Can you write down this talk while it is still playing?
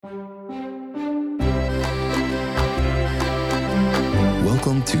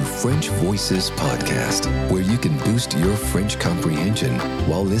Welcome to French Voices Podcast, where you can boost your French comprehension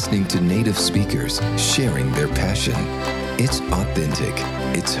while listening to native speakers sharing their passion. It's authentic,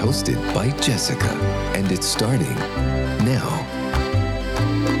 it's hosted by Jessica, and it's starting now.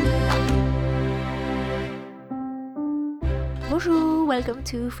 Bonjour, welcome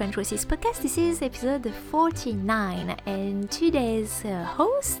to French Voices Podcast. This is episode 49, and today's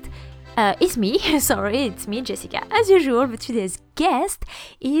host is me. Sorry, it's me, Jessica, as usual, but today's guest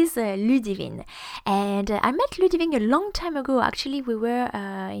is Ludivine. And I met Ludivine a long time ago. Actually, we were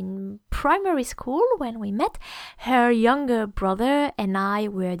in primary school when we met. Her younger brother and I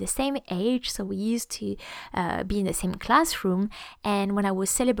were the same age, so we used to be in the same classroom. And when I was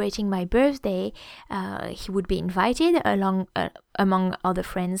celebrating my birthday, he would be invited among other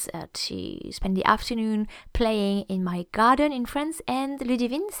friends to spend the afternoon playing in my garden in France. And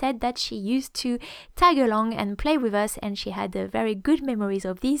Ludivine said that she used to tag along and play with us, and she had very good memories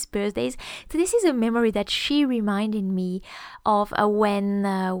of these birthdays. So this is a memory that she reminded me of when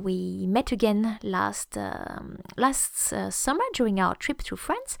we met again last summer during our trip to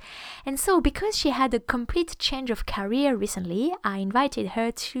France. And so because she had a complete change of career recently, I invited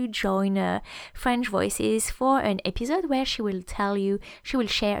her to join French Voices for an episode where she will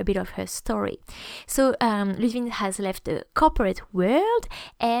share a bit of her story. So Ludivine has left the corporate world,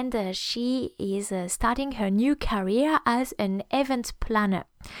 and she is starting her new career as an event planner.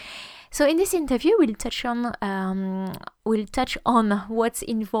 So in this interview, we'll touch on what's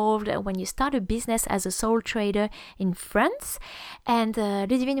involved when you start a business as a sole trader in France, and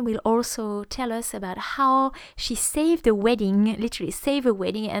Ludivine will also tell us about how she literally saved a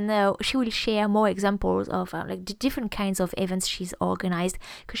wedding, and she will share more examples of the different kinds of events she's organized,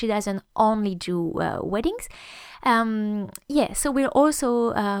 because she doesn't only do weddings. So we'll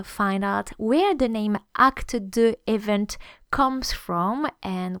also find out where the name Acte 2 event comes from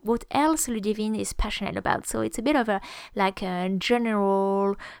and what else Ludivine is passionate about. So it's a bit of a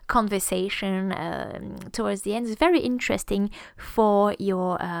general conversation towards the end. It's very interesting for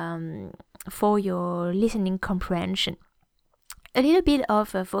your listening comprehension. A little bit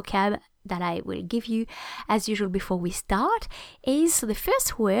of vocab that I will give you as usual before we start is, so the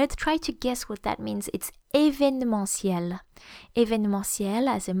first word, try to guess what that means. It's événementiel. Événementiel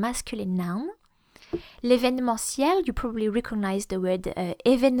as a masculine noun. L'événementiel, you probably recognize the word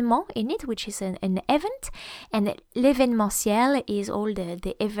événement in it, which is an event, and l'événementiel is all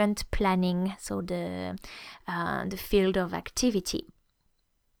the event planning, so the field of activity.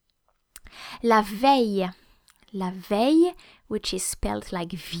 La veille, which is spelled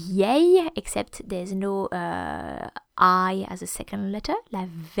like vieille, except there's no I as a second letter. La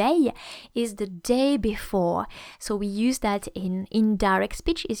veille is the day before. So we use that in indirect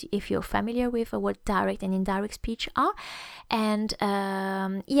speech, if you're familiar with what direct and indirect speech are. And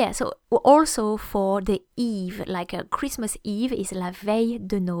so also for the eve, like a Christmas Eve is la veille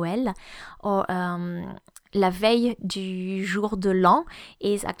de Noël, or la veille du jour de l'an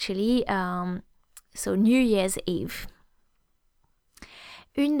is actually so New Year's Eve.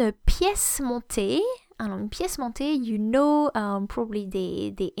 Une pièce montée. Alors, une pièce montée, you know probably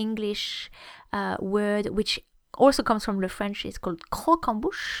the English word, which also comes from the French, is called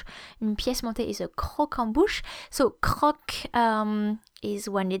croque-en-bouche. Une pièce montée is a croque-en-bouche. So croque is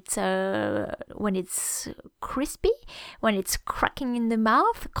when it's crispy, when it's cracking in the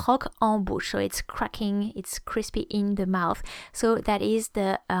mouth. Croque-en-bouche, so it's cracking, it's crispy in the mouth. So that is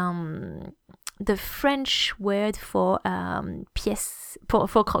the French word for pièce, for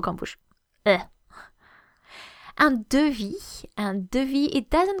croque-en-bouche. Un devis, it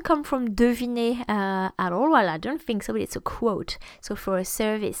doesn't come from deviner at all. Well, I don't think so, but it's a quote. So for a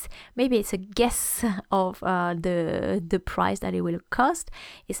service, maybe it's a guess of the price that it will cost.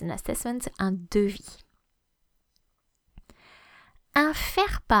 It's an assessment, un devis. Un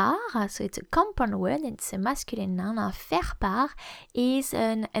faire-part, so it's a compound word, it's a masculine noun. Un faire-part is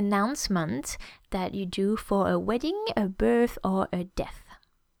an announcement that you do for a wedding, a birth, or a death.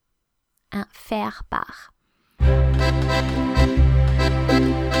 Un faire-part.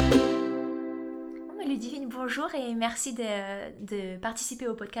 Ludivine, bonjour et merci de participer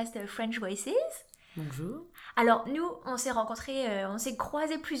au podcast French Voices. Bonjour. Alors nous, on s'est rencontrés, on s'est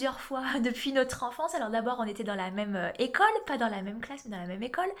croisés plusieurs fois depuis notre enfance. Alors d'abord, on était dans la même école, pas dans la même classe, mais dans la même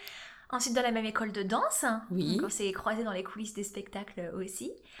école. Ensuite, dans la même école de danse. Oui. Donc on s'est croisés dans les coulisses des spectacles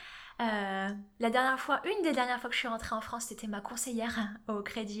aussi. Une des dernières fois que je suis rentrée en France, c'était ma conseillère au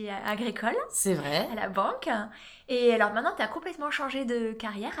Crédit Agricole. C'est vrai. À la banque. Et alors maintenant, tu as complètement changé de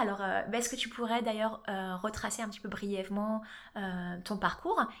carrière. Alors, est-ce que tu pourrais d'ailleurs retracer un petit peu brièvement ton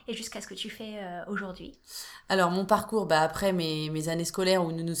parcours et jusqu'à ce que tu fais aujourd'hui? Alors mon parcours, après mes années scolaires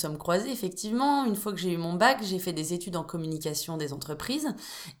où nous nous sommes croisés, effectivement, une fois que j'ai eu mon bac, j'ai fait des études en communication des entreprises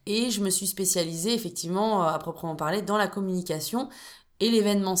et je me suis spécialisée effectivement, à proprement parler, dans la communication et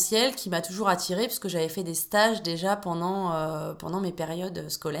l'événementiel qui m'a toujours attirée puisque j'avais fait des stages déjà pendant mes périodes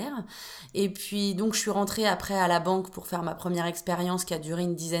scolaires. Et puis donc je suis rentrée après à la banque pour faire ma première expérience qui a duré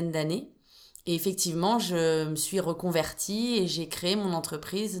une dizaine d'années. Et effectivement, je me suis reconvertie et j'ai créé mon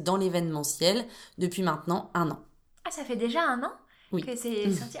entreprise dans l'événementiel depuis maintenant 1 an. Ah, ça fait déjà 1 an Oui. que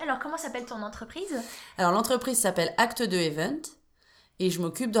c'est sorti. Alors, comment s'appelle ton entreprise? Alors, l'entreprise s'appelle Acte 2 Event et je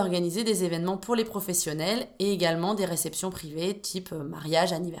m'occupe d'organiser des événements pour les professionnels et également des réceptions privées type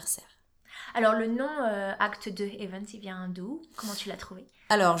mariage, anniversaire. Alors, le nom Acte 2 Event, il vient d'où? Comment tu l'as trouvé?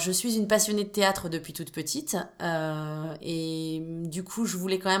 Alors, je suis une passionnée de théâtre depuis toute petite et du coup, je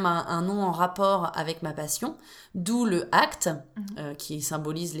voulais quand même un nom en rapport avec ma passion, d'où le acte qui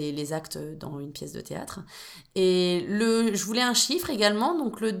symbolise les actes dans une pièce de théâtre. Et je voulais un chiffre également,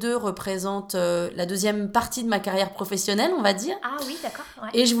 donc le 2 représente la deuxième partie de ma carrière professionnelle, on va dire. Ah oui, d'accord. Ouais.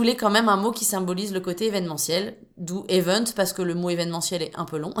 Et je voulais quand même un mot qui symbolise le côté événementiel, d'où event, parce que le mot événementiel est un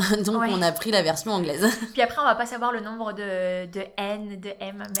peu long, donc on a pris la version anglaise. Puis après, on va pas savoir le nombre de N, de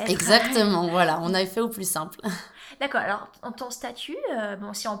M, mètres. Exactement, voilà, on avait fait au plus simple. D'accord, alors ton statut,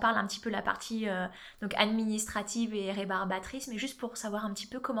 si on parle un petit peu la partie donc administrative et rébarbatrice, mais juste pour savoir un petit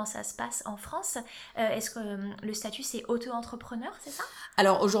peu comment ça se passe en France, est-ce que le statut c'est auto-entrepreneur, c'est ça?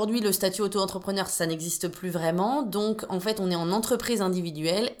 Alors aujourd'hui, le statut auto-entrepreneur, ça n'existe plus vraiment, donc en fait on est en entreprise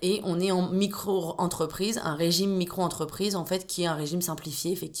individuelle et on est en micro-entreprise, un régime micro-entreprise en fait qui est un régime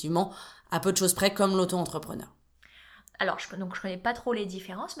simplifié effectivement, à peu de choses près comme l'auto-entrepreneur. Alors, je connais pas trop les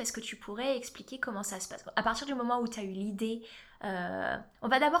différences, mais est-ce que tu pourrais expliquer comment ça se passe? À partir du moment où tu as eu l'idée, on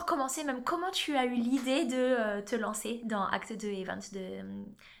va d'abord commencer même comment tu as eu l'idée de te lancer dans Acte 2 Events,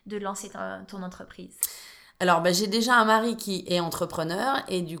 de lancer ton entreprise. Alors, j'ai déjà un mari qui est entrepreneur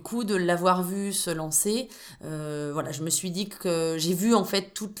et du coup, de l'avoir vu se lancer, je me suis dit que j'ai vu en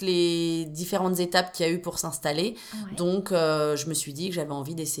fait toutes les différentes étapes qu'il y a eu pour s'installer. Ouais. Donc, je me suis dit que j'avais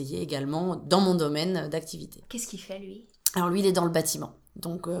envie d'essayer également dans mon domaine d'activité. Qu'est-ce qu'il fait, lui ? Alors, lui, il est dans le bâtiment.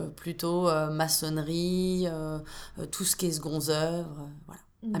 Donc, plutôt maçonnerie, tout ce qui est secondes œuvres, voilà.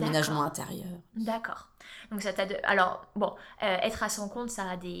 Aménagement intérieur. D'accord. Donc ça alors bon, être à son compte, ça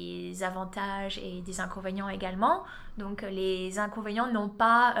a des avantages et des inconvénients également. Donc les inconvénients n'ont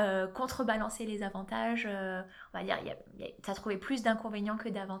pas contrebalancé les avantages. On va dire, tu as trouvé plus d'inconvénients que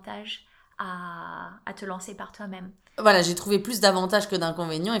d'avantages à te lancer par toi-même. Voilà, j'ai trouvé plus d'avantages que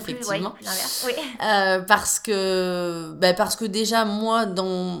d'inconvénients, effectivement. Oui, l'inverse, oui. Parce que déjà, moi,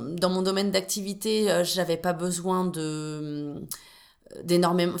 dans mon domaine d'activité, j'avais pas besoin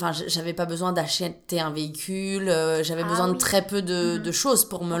j'avais pas besoin d'acheter un véhicule, j'avais besoin de très peu de choses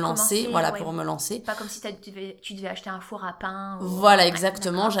pour me lancer, pour me lancer. Pas comme si tu devais acheter un four à pain. Voilà,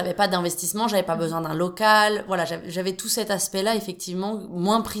 exactement, j'avais pas d'investissement, j'avais pas besoin d'un local, voilà, j'avais tout cet aspect-là, effectivement,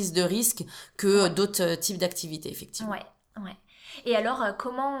 moins prise de risque que d'autres types d'activités, effectivement. Ouais. Et alors,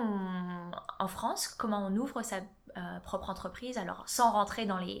 en France, comment on ouvre sa propre entreprise, alors sans rentrer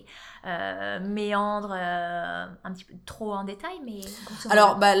dans les méandres un petit peu trop en détail, mais...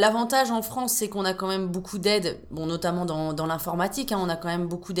 Alors, l'avantage en France, c'est qu'on a quand même beaucoup d'aides, notamment dans l'informatique, on a quand même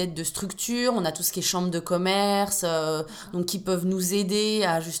beaucoup d'aides de structure, on a tout ce qui est chambre de commerce, donc qui peuvent nous aider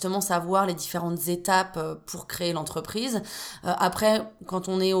à justement savoir les différentes étapes pour créer l'entreprise. Après, quand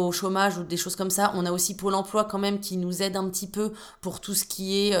on est au chômage ou des choses comme ça, on a aussi Pôle emploi quand même qui nous aide un petit peu pour tout ce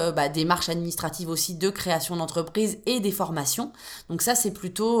qui est démarches administratives aussi de création d'entreprise et des formations. Donc ça, c'est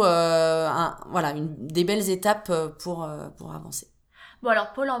plutôt des belles étapes pour avancer. Bon,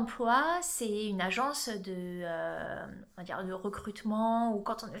 alors Pôle emploi, c'est une agence de recrutement, ou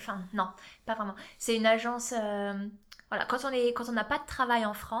non, pas vraiment. C'est une agence... quand on n'a pas de travail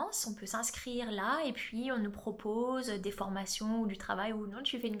en France, on peut s'inscrire là et puis on nous propose des formations ou du travail. Ou non,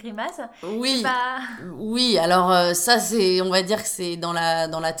 tu fais une grimace. Oui, oui. Alors ça, on va dire que c'est dans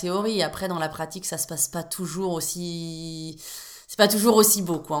la théorie. Après, dans la pratique, ça se passe pas toujours aussi. C'est pas toujours aussi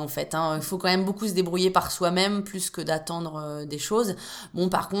beau, quoi, en fait. Il faut quand même beaucoup se débrouiller par soi-même, plus que d'attendre des choses. Bon,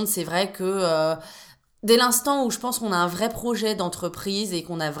 par contre, c'est vrai que Dès l'instant où je pense qu'on a un vrai projet d'entreprise et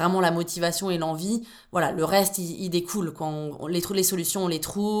qu'on a vraiment la motivation et l'envie, voilà, le reste, il découle. Quand les solutions, on les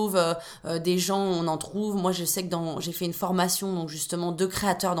trouve, des gens, on en trouve. Moi, je sais que j'ai fait une formation, donc justement, de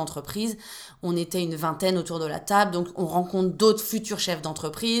créateurs d'entreprise. On était une vingtaine autour de la table, donc on rencontre d'autres futurs chefs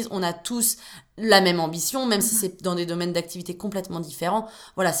d'entreprise. On a tous la même ambition, même si c'est dans des domaines d'activité complètement différents.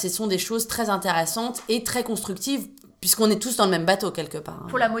 Voilà, ce sont des choses très intéressantes et très constructives, puisqu'on est tous dans le même bateau quelque part.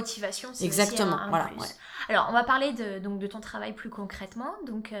 Pour la motivation, c'est exactement, aussi un voilà. plus. Ouais. Alors, on va parler de ton travail plus concrètement.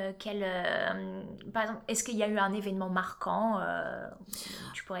 Donc, par exemple, est-ce qu'il y a eu un événement marquant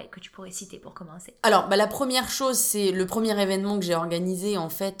que tu pourrais citer pour commencer? Alors, la première chose, c'est le premier événement que j'ai organisé, en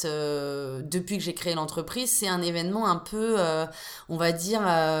fait, depuis que j'ai créé l'entreprise. C'est un événement un peu, on va dire,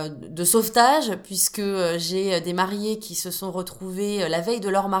 de sauvetage, puisque j'ai des mariés qui se sont retrouvés la veille de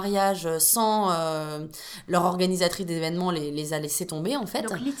leur mariage sans leur organisatrice d'événements les a laissés tomber, en fait.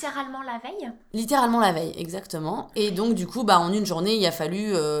 Donc, littéralement la veille? Littéralement la veille, exactement. Et donc, du coup, en une journée, il a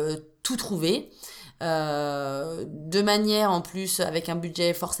fallu tout trouver. De manière en plus avec un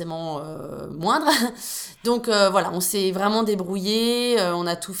budget forcément moindre. Donc voilà, on s'est vraiment débrouillé, on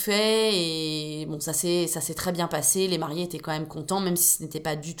a tout fait et bon, ça s'est très bien passé. Les mariés étaient quand même contents, même si ce n'était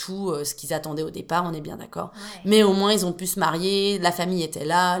pas du tout ce qu'ils attendaient au départ, on est bien d'accord. Ouais. Mais au moins ils ont pu se marier, la famille était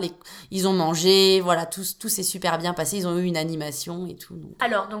là, ils ont mangé, voilà, tout s'est super bien passé. Ils ont eu une animation et tout. Donc.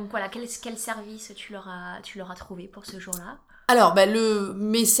 Alors donc voilà, quel service tu leur as trouvé pour ce jour-là? Alors,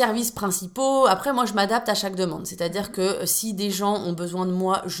 mes services principaux, après moi je m'adapte à chaque demande, c'est-à-dire que si des gens ont besoin de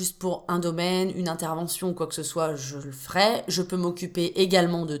moi juste pour un domaine, une intervention ou quoi que ce soit, je le ferai. Je peux m'occuper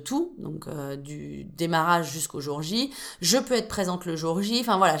également de tout, donc du démarrage jusqu'au jour J. Je peux être présente le jour J,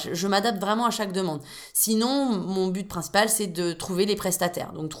 enfin voilà, je m'adapte vraiment à chaque demande. Sinon, mon but principal c'est de trouver les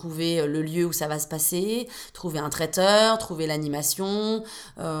prestataires, donc trouver le lieu où ça va se passer, trouver un traiteur, trouver l'animation,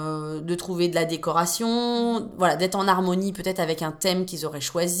 de trouver de la décoration, voilà, d'être en harmonie peut-être avec un thème qu'ils auraient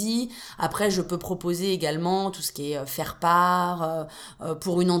choisi. Après, je peux proposer également tout ce qui est faire part.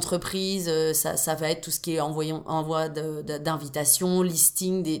 Pour une entreprise, ça va être tout ce qui est envoi d'invitation,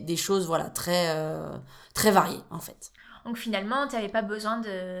 listing, des choses voilà, très, très variées en fait. Donc finalement, tu n'avais pas besoin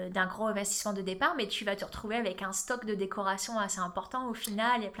d'un gros investissement de départ, mais tu vas te retrouver avec un stock de décoration assez important au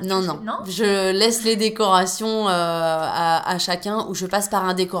final. Il y a plein de choses. Non, je laisse les décorations à chacun ou je passe par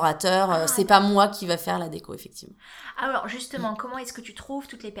un décorateur. C'est pas moi qui va faire la déco, effectivement. Alors justement, comment est-ce que tu trouves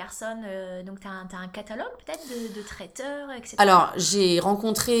toutes les personnes donc tu as un catalogue peut-être de traiteurs, etc. Alors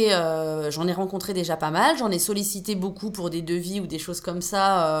j'en ai rencontré déjà pas mal. J'en ai sollicité beaucoup pour des devis ou des choses comme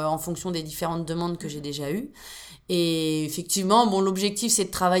ça en fonction des différentes demandes que j'ai déjà eues. Et effectivement, l'objectif c'est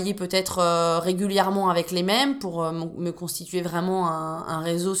de travailler peut-être régulièrement avec les mêmes pour me constituer vraiment un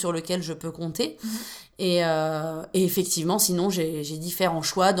réseau sur lequel je peux compter. Et effectivement, sinon j'ai différents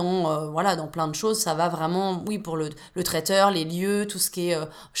choix dans plein de choses. Ça va vraiment, oui, pour le traiteur, les lieux, tout ce qui est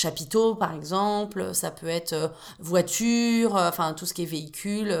chapiteau par exemple. Ça peut être voiture, enfin tout ce qui est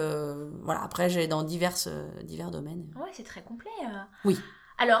véhicule. Voilà. Après, j'ai dans divers domaines. Ouais, c'est très complet. Oui.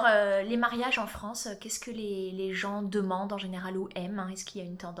 Alors, les mariages en France, qu'est-ce que les gens demandent en général ou aiment? Est-ce qu'il y a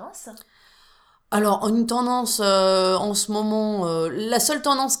une tendance? Alors, une tendance en ce moment, la seule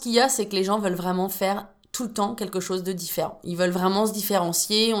tendance qu'il y a, c'est que les gens veulent vraiment faire tout le temps quelque chose de différent. Ils veulent vraiment se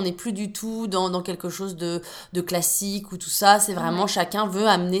différencier. On n'est plus du tout dans quelque chose de classique ou tout ça. C'est vraiment chacun veut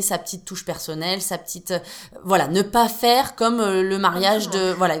amener sa petite touche personnelle, sa petite... voilà, ne pas faire comme le mariage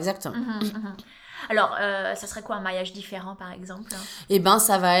de... Voilà, exactement. Alors, ça serait quoi un mariage différent, par exemple? Eh ben,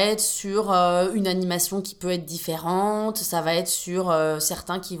 ça va être sur une animation qui peut être différente. Ça va être sur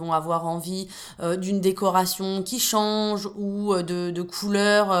certains qui vont avoir envie d'une décoration qui change ou de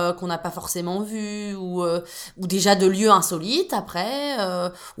couleurs qu'on n'a pas forcément vues ou déjà de lieux insolites après.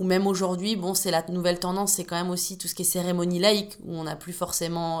 Ou même aujourd'hui, c'est la nouvelle tendance, c'est quand même aussi tout ce qui est cérémonie laïque où on n'a plus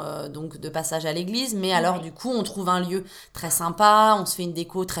forcément donc de passage à l'église. Mais alors, du coup, on trouve un lieu très sympa, on se fait une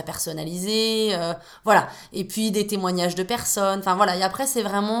déco très personnalisée. Voilà, et puis des témoignages de personnes, enfin voilà, et après c'est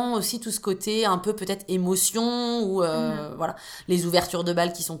vraiment aussi tout ce côté un peu peut-être émotion ou voilà, les ouvertures de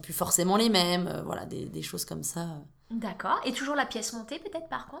bal qui sont plus forcément les mêmes, voilà, des choses comme ça. D'accord, et toujours la pièce montée peut-être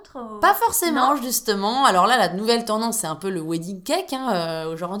par contre Pas forcément, justement. Alors là, la nouvelle tendance, c'est un peu le wedding cake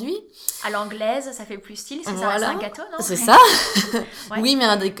aujourd'hui. À l'anglaise, ça fait plus style, ça reste un gâteau, non? C'est ça. Ouais. Oui, mais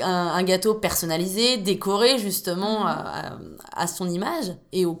un gâteau personnalisé, décoré justement à son image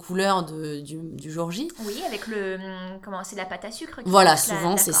et aux couleurs du jour J. Oui, avec c'est la pâte à sucre. Voilà,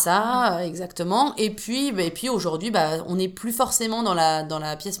 souvent c'est ça, exactement. Et puis aujourd'hui, on n'est plus forcément dans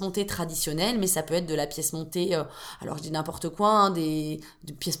la pièce montée traditionnelle, mais ça peut être de la pièce montée... alors je dis n'importe quoi, des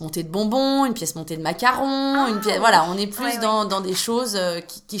pièces montées de bonbons, une pièce montée de macarons, voilà, on est plus dans des choses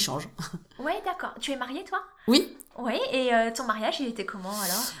qui changent. Ouais, d'accord. Tu es mariée, toi? Oui. Oui, et ton mariage, il était comment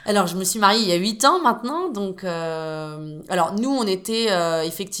alors? Alors, je me suis mariée il y a 8 ans maintenant, donc... Alors, nous, on était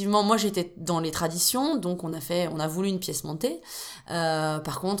effectivement... Moi, j'étais dans les traditions, donc on a voulu une pièce montée.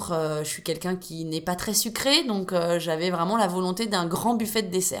 Par contre, je suis quelqu'un qui n'est pas très sucré, donc j'avais vraiment la volonté d'un grand buffet de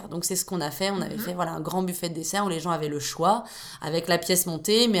dessert. Donc, c'est ce qu'on a fait. On avait fait un grand buffet de dessert où les gens avaient le choix, avec la pièce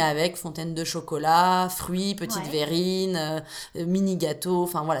montée, mais avec fontaine de chocolat, fruits, petites verrines, mini gâteaux.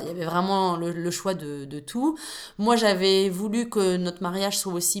 Enfin, voilà, il y avait vraiment le choix de tout. Moi, j'avais voulu que notre mariage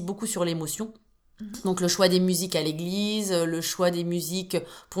soit aussi beaucoup sur l'émotion. Donc, le choix des musiques à l'église, le choix des musiques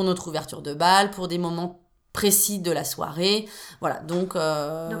pour notre ouverture de bal, pour des moments précis de la soirée. Voilà, donc...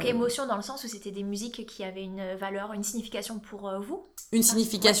 Donc, émotion dans le sens où c'était des musiques qui avaient une valeur, une signification pour vous? Une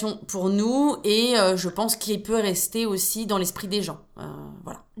signification pour nous, et je pense qu'il peut rester aussi dans l'esprit des gens.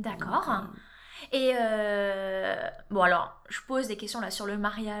 Voilà. D'accord. Et bon, alors, je pose des questions là sur le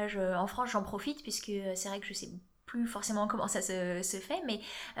mariage en France, j'en profite, puisque c'est vrai que je sais plus forcément comment ça se fait, mais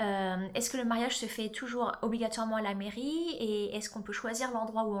est-ce que le mariage se fait toujours obligatoirement à la mairie, et est-ce qu'on peut choisir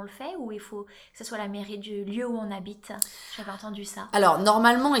l'endroit où on le fait, ou il faut que ce soit la mairie du lieu où on habite? J'avais entendu ça. Alors,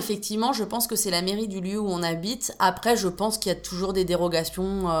 normalement, effectivement, je pense que c'est la mairie du lieu où on habite. Après, je pense qu'il y a toujours des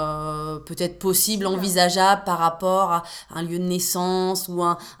dérogations peut-être possibles, envisageables par rapport à un lieu de naissance ou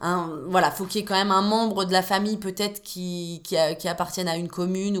voilà, faut qu'il y ait quand même un membre de la famille peut-être qui appartienne à une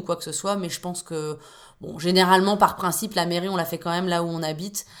commune ou quoi que ce soit, mais je pense que bon, généralement, par principe, la mairie, on la fait quand même là où on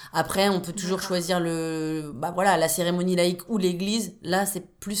habite. Après, on peut toujours choisir la cérémonie laïque ou l'église. Là,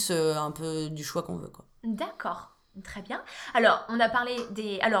 c'est plus un peu du choix qu'on veut, quoi. D'accord, très bien. Alors, on a parlé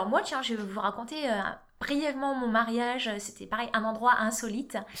des... Alors, moi, tiens, je vais vous raconter brièvement mon mariage. C'était pareil, un endroit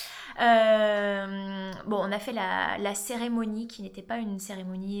insolite. Bon, on a fait la cérémonie qui n'était pas une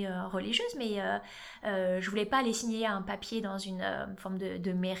cérémonie religieuse, mais je voulais pas aller signer un papier dans une forme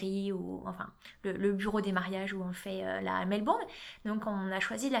de mairie, ou enfin le bureau des mariages où on fait là à Melbourne. Donc on a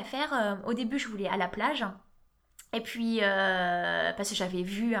choisi de la faire. Au début, je voulais à la plage. Et puis, parce que j'avais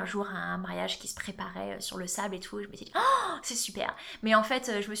vu un jour un mariage qui se préparait sur le sable et tout, je me suis dit, oh, c'est super. Mais en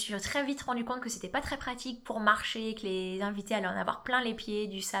fait, je me suis très vite rendu compte que c'était pas très pratique pour marcher, que les invités allaient en avoir plein les pieds,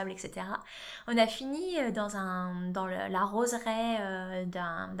 du sable, etc. On a fini dans la roseraie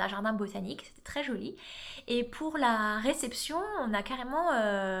d'un jardin botanique, c'était très joli. Et pour la réception, on a carrément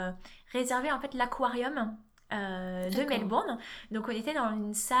réservé en fait l'aquarium de Melbourne. Donc on était dans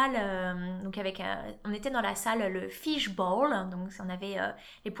une salle, on était dans la salle le fish bowl, donc on avait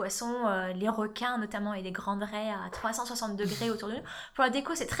les poissons, les requins notamment, et des grandes raies à 360 degrés autour de nous. Pour la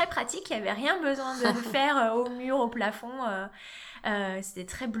déco, c'est très pratique, il n'y avait rien besoin de faire au mur, au plafond. C'était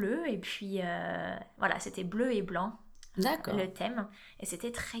très bleu, et puis voilà, c'était bleu et blanc. D'accord. Le thème, et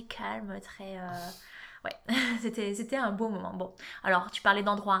c'était très calme, très... Ouais, c'était un beau moment. Bon, alors tu parlais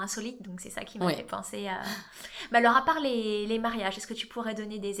d'endroits insolites, donc c'est ça qui m'a fait penser à... Mais alors, à part les mariages, est-ce que tu pourrais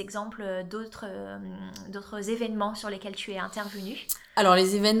donner des exemples d'autres événements sur lesquels tu es intervenu? Alors,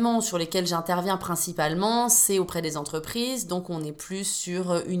 les événements sur lesquels j'interviens principalement, c'est auprès des entreprises. Donc, on est plus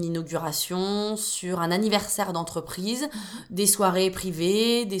sur une inauguration, sur un anniversaire d'entreprise, des soirées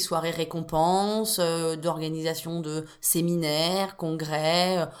privées, des soirées récompenses, d'organisation de séminaires,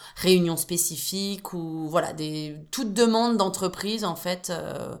 congrès, réunions spécifiques, ou voilà, toute demande d'entreprise, en fait,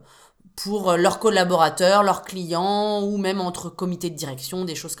 pour leurs collaborateurs, leurs clients, ou même entre comités de direction,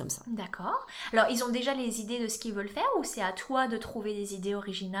 des choses comme ça. D'accord. Alors, ils ont déjà les idées de ce qu'ils veulent faire, ou c'est à toi de trouver des idées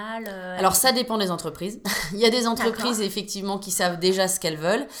originales? Alors, ça dépend des entreprises. Il y a des entreprises, effectivement, qui savent déjà ce qu'elles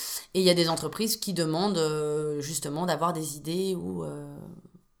veulent, et il y a des entreprises qui demandent justement d'avoir des idées ou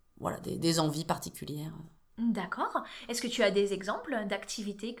voilà, des envies particulières. D'accord. Est-ce que tu as des exemples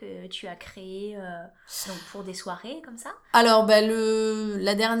d'activités que tu as créées donc pour des soirées comme ça? Alors,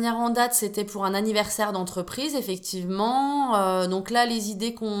 la dernière en date, c'était pour un anniversaire d'entreprise, effectivement. Donc là, les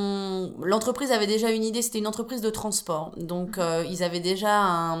idées l'entreprise avait déjà une idée, c'était une entreprise de transport. Donc, ils avaient déjà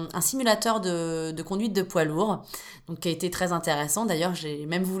un simulateur de conduite de poids lourd, donc qui a été très intéressant. D'ailleurs, j'ai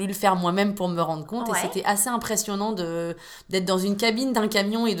même voulu le faire moi-même pour me rendre compte. Ouais. Et c'était assez impressionnant d'être dans une cabine d'un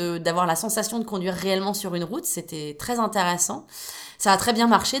camion et d'avoir la sensation de conduire réellement sur une route. C'était très intéressant. Ça a très bien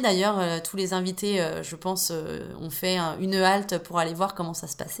marché d'ailleurs. Tous les invités, je pense, ont fait une halte pour aller voir comment ça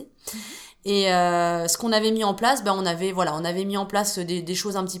se passait. Et ce qu'on avait mis en place, on avait mis en place des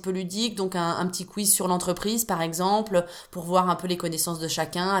choses un petit peu ludiques, donc un petit quiz sur l'entreprise par exemple, pour voir un peu les connaissances de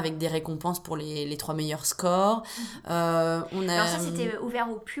chacun, avec des récompenses pour les 3 meilleurs scores. Alors ça, c'était ouvert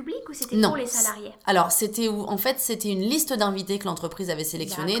au public ou c'était pour les salariés? Alors c'était une liste d'invités que l'entreprise avait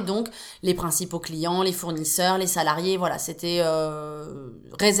sélectionnée, donc les principaux clients, les fournisseurs, les salariés, voilà, c'était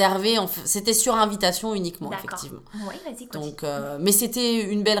réservé, c'était sur invitation uniquement. D'accord. Effectivement. Oui, vas-y, donc, mais c'était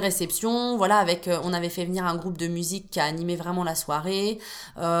une belle réception. animation, voilà, on avait fait venir un groupe de musique qui a animé vraiment la soirée.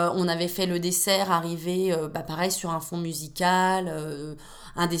 On avait fait le dessert arriver, pareil, sur un fond musical,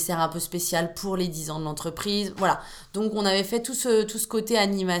 un dessert un peu spécial pour les 10 ans de l'entreprise. Voilà. Donc, on avait fait tout ce côté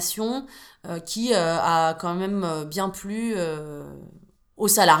animation qui a quand même bien plu aux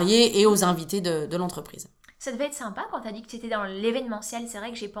salariés et aux invités de l'entreprise. Ça devait être sympa quand tu as dit que tu étais dans l'événementiel. C'est vrai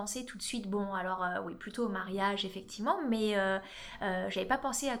que j'ai pensé tout de suite, bon, alors oui, plutôt au mariage, effectivement, mais j'avais pas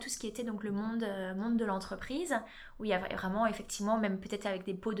pensé à tout ce qui était donc le monde de l'entreprise, où il y avait vraiment, effectivement, même peut-être avec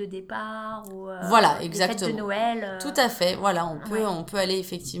des pots de départ ou voilà, des fêtes de Noël. Tout à fait, voilà, on peut aller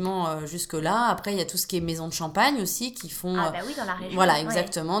effectivement jusque-là. Après, il y a tout ce qui est maison de champagne aussi qui font... Ah bah oui, dans la région. Voilà,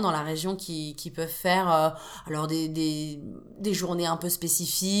 exactement, dans la région qui peuvent faire alors des journées un peu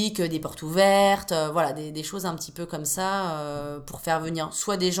spécifiques, des portes ouvertes, voilà, des choses un petit peu comme ça pour faire venir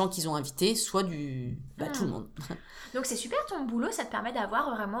soit des gens qu'ils ont invités, soit tout le monde. Donc c'est super ton boulot, ça te permet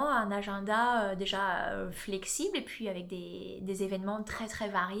d'avoir vraiment un agenda déjà flexible et puis avec des événements très très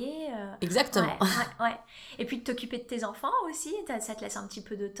variés. Exactement. Ouais. Et puis de t'occuper de tes enfants aussi, ça te laisse un petit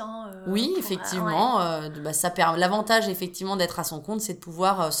peu de temps. Oui, effectivement. L'avantage effectivement d'être à son compte, c'est de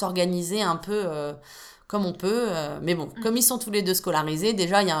pouvoir s'organiser un peu... comme on peut, mais bon, comme ils sont tous les deux scolarisés,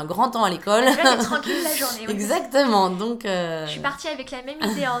 déjà il y a un grand temps à l'école. Déjà t'es tranquille la journée. Oui. Exactement, donc... Je suis partie avec la même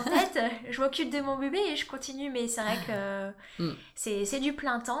idée en tête, je m'occupe de mon bébé et je continue, mais c'est vrai que c'est du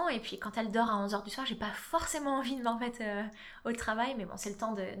plein temps, et puis quand elle dort à 11h du soir, j'ai pas forcément envie de m'en remettre au travail, mais bon, c'est le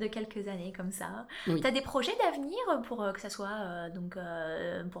temps de quelques années comme ça. Oui. T'as des projets d'avenir pour que ça soit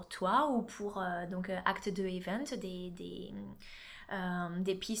pour toi ou pour Acte 2 Event,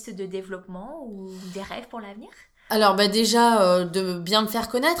 des pistes de développement ou des rêves pour l'avenir? Alors déjà de bien me faire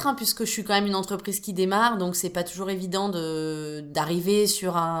connaître, puisque je suis quand même une entreprise qui démarre, donc c'est pas toujours évident d'arriver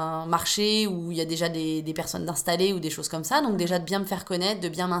sur un marché où il y a déjà des personnes installées ou des choses comme ça. Donc déjà de bien me faire connaître, de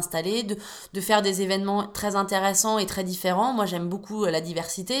bien m'installer, de faire des événements très intéressants et très différents. Moi j'aime beaucoup la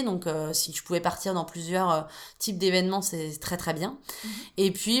diversité, donc si je pouvais partir dans plusieurs types d'événements, c'est très très bien.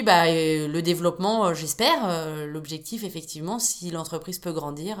 Et puis le développement, j'espère, l'objectif effectivement, si l'entreprise peut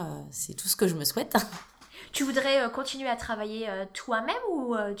grandir, c'est tout ce que je me souhaite. Tu voudrais continuer à travailler toi-même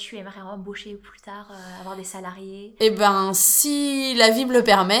ou tu aimerais embaucher plus tard, avoir des salariés? Eh ben, si la vie me le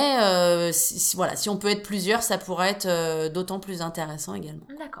permet, si on peut être plusieurs, ça pourrait être d'autant plus intéressant également.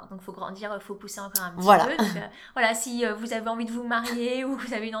 D'accord, donc il faut grandir, il faut pousser encore un petit peu. Donc, si vous avez envie de vous marier ou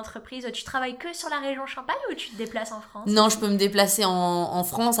vous avez une entreprise, tu travailles que sur la région Champagne ou tu te déplaces en France? Non, je peux me déplacer en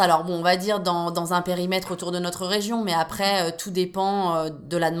France. Alors bon, on va dire dans un périmètre autour de notre région, mais après, tout dépend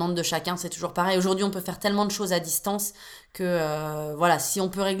de la demande de chacun. C'est toujours pareil. Aujourd'hui, on peut faire tellement de choses à distance que si on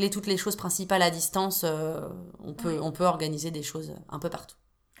peut régler toutes les choses principales à distance, on peut organiser des choses un peu partout.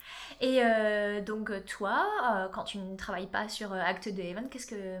 Et donc toi, quand tu ne travailles pas sur Acte 2 Event, qu'est-ce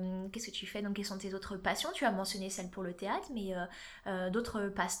que tu fais? Donc quelles sont tes autres passions? Tu as mentionné celle pour le théâtre, mais d'autres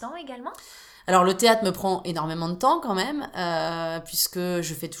passe-temps également? Alors le théâtre me prend énormément de temps quand même, puisque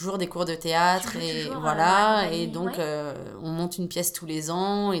je fais toujours des cours de théâtre et donc on monte une pièce tous les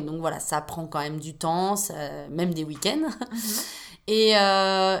ans et donc voilà, ça prend quand même du temps, même des week-ends. Et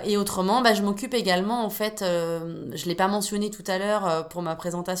autrement, je m'occupe également, en fait, je l'ai pas mentionné tout à l'heure pour ma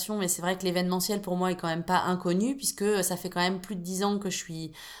présentation, mais c'est vrai que l'événementiel pour moi est quand même pas inconnu, puisque ça fait quand même plus de 10 ans que je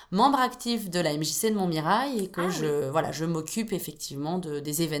suis membre actif de la MJC de Montmirail et que je m'occupe effectivement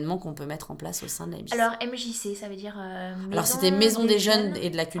des événements qu'on peut mettre en place au sein de la MJC. Alors MJC, ça veut dire Alors c'était Maison des Jeunes et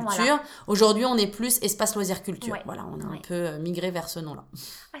de la Culture. Voilà. Aujourd'hui, on est plus Espace Loisirs Culture. Ouais. Voilà, on a un peu migré vers ce nom-là.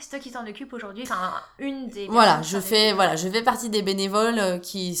 Ah, c'est toi qui t'en occupes aujourd'hui, enfin une des... Voilà, je fais partie des bénévoles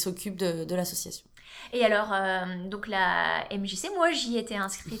qui s'occupent de l'association. Et alors, donc la MJC, moi j'y étais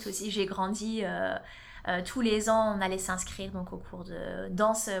inscrite aussi, j'ai grandi... tous les ans, on allait s'inscrire donc au cours de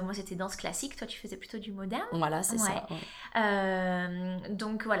danse. Moi, c'était danse classique. Toi, tu faisais plutôt du moderne. Voilà, c'est ça. Ouais.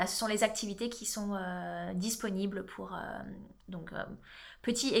 Donc voilà, ce sont les activités qui sont disponibles pour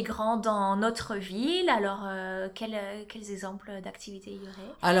petits et grands dans notre ville. Alors, quels exemples d'activités il y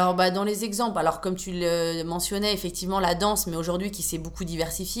aurait? Alors, dans les exemples, comme tu le mentionnais, effectivement, la danse, mais aujourd'hui qui s'est beaucoup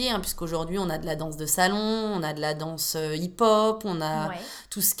diversifiée, puisqu'aujourd'hui, on a de la danse de salon, on a de la danse hip-hop, on a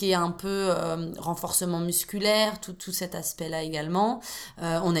tout ce qui est un peu renforcement musculaire, tout cet aspect-là également.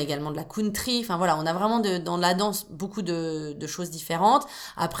 On a également de la country. Enfin, voilà, on a vraiment dans la danse beaucoup de choses différentes.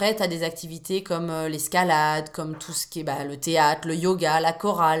 Après, tu as des activités comme l'escalade, comme tout ce qui est le théâtre, le yoga, la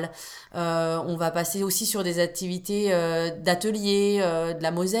chorale. On va passer aussi sur des activités d'ateliers, de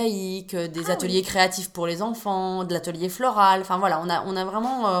la mosaïque, des ateliers créatifs pour les enfants, de l'atelier floral. Enfin voilà, on a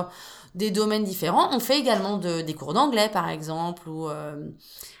vraiment des domaines différents. On fait également des cours d'anglais, par exemple, où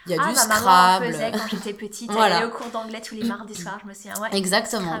il y a du Scrabble. Maman en faisait quand j'étais petite. Voilà. Elle allait au cours d'anglais tous les mardis soirs, je me souviens. Ouais.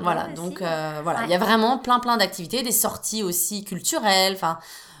 Exactement, Scrabble voilà. aussi. Donc, il y a vraiment plein d'activités, des sorties aussi culturelles, enfin...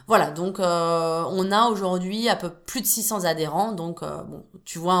 Voilà, donc on a aujourd'hui un peu plus de 600 adhérents, donc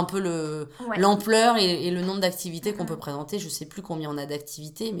tu vois un peu l'ampleur et le nombre d'activités qu'on peut présenter. Je sais plus combien on a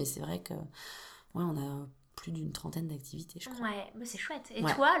d'activités, mais c'est vrai que on a plus d'une 30aine d'activités, je crois. Ouais, mais c'est chouette. Et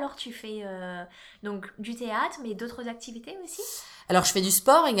toi, alors, tu fais donc du théâtre, mais d'autres activités aussi ? Alors, je fais du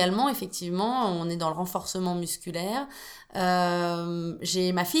sport également, effectivement. On est dans le renforcement musculaire.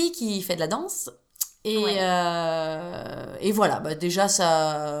 J'ai ma fille qui fait de la danse. Et voilà, déjà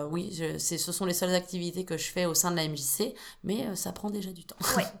ça, oui, ce sont les seules activités que je fais au sein de la MJC, mais ça prend déjà du temps.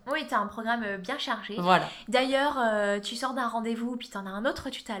 Oui, tu as un programme bien chargé. Voilà. D'ailleurs, tu sors d'un rendez-vous, puis tu en as un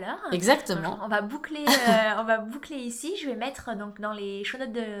autre tout à l'heure. Exactement. Donc, on va boucler ici. Je vais mettre donc dans les show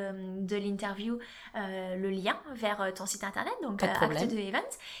notes de l'interview le lien vers ton site internet, donc Acte 2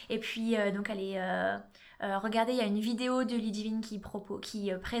 Events. Et puis donc allez regardez, il y a une vidéo de Ludivine qui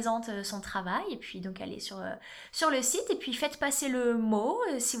présente son travail, et puis donc allez sur le site et puis faites passer le mot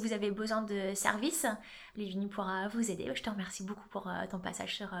si vous avez besoin de services. Ludivine pourra vous aider. Je te remercie beaucoup pour ton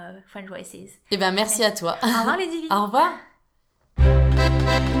passage sur French Voices. Eh bien, merci à toi. Au revoir Ludivine. Au revoir.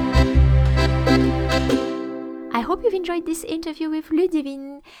 I hope you've enjoyed this interview with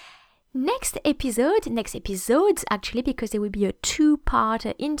Ludivine. Next episodes actually, because there will be a 2-part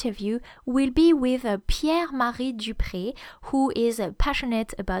interview, will be with Pierre-Marie Dupré, who is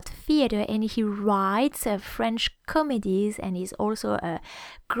passionate about theater, and he writes French comedies, and he's also a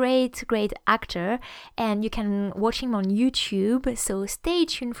great actor, and you can watch him on YouTube, so stay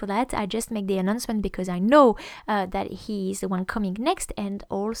tuned for that. I just make the announcement because I know that he is the one coming next, and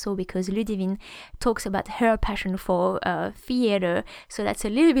also because Ludivine talks about her passion for theater, so that's a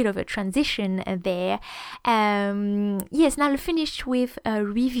little bit of a transition there. Yes, now I'll finish with a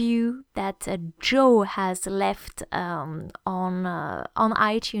review that Joe has left on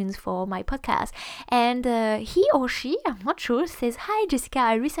iTunes for my podcast, and he or she, I'm not sure, says, "Hi Jessica,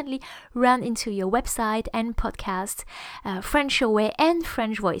 I recently ran into your website and podcast, French Your Way and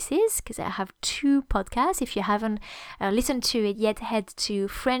French Voices, because I have 2 podcasts. If you haven't listened to it yet, head to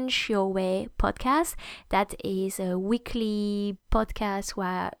French Your Way podcast. That is a weekly podcast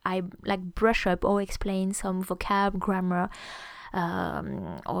where I brush up or explain some vocab, grammar,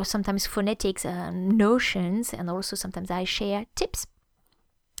 or sometimes phonetics notions, and also sometimes I share tips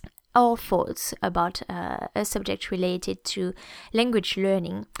or thoughts about a subject related to language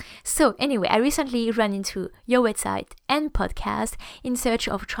learning. So anyway, I recently ran into your website and podcast in search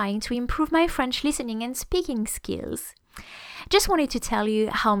of trying to improve my French listening and speaking skills. Just wanted to tell you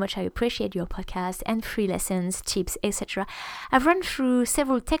how much I appreciate your podcast and free lessons, tips, etc. I've run through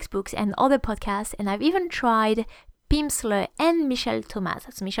several textbooks and other podcasts, and I've even tried Pimsleur and Michel Thomas.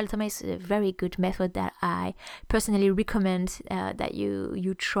 So Michel Thomas is a very good method that I personally recommend that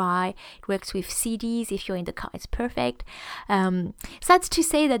you try. It works with CDs. If you're in the car, it's perfect. Sad to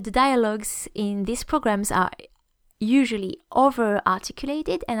say that the dialogues in these programs are usually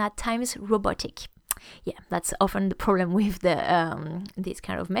over-articulated and at times robotic. Yeah, that's often the problem with these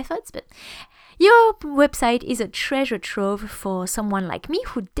kind of methods, but your website is a treasure trove for someone like me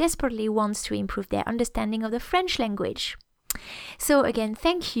who desperately wants to improve their understanding of the French language. So again,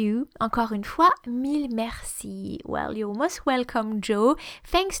 thank you. Encore une fois, mille merci. Well, you're most welcome, Joe.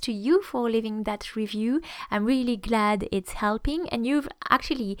 Thanks to you for leaving that review. I'm really glad it's helping, and you've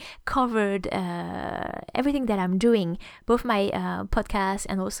actually covered everything that I'm doing, both my podcast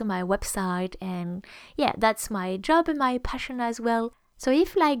and also my website. And yeah, that's my job and my passion as well. So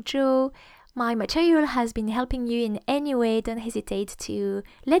if, like Joe, my material has been helping you in any way, don't hesitate to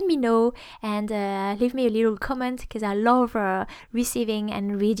let me know and leave me a little comment, because I love receiving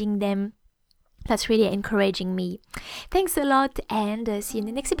and reading them. That's really encouraging me. Thanks a lot, and see you in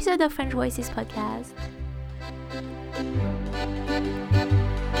the next episode of French Voices podcast.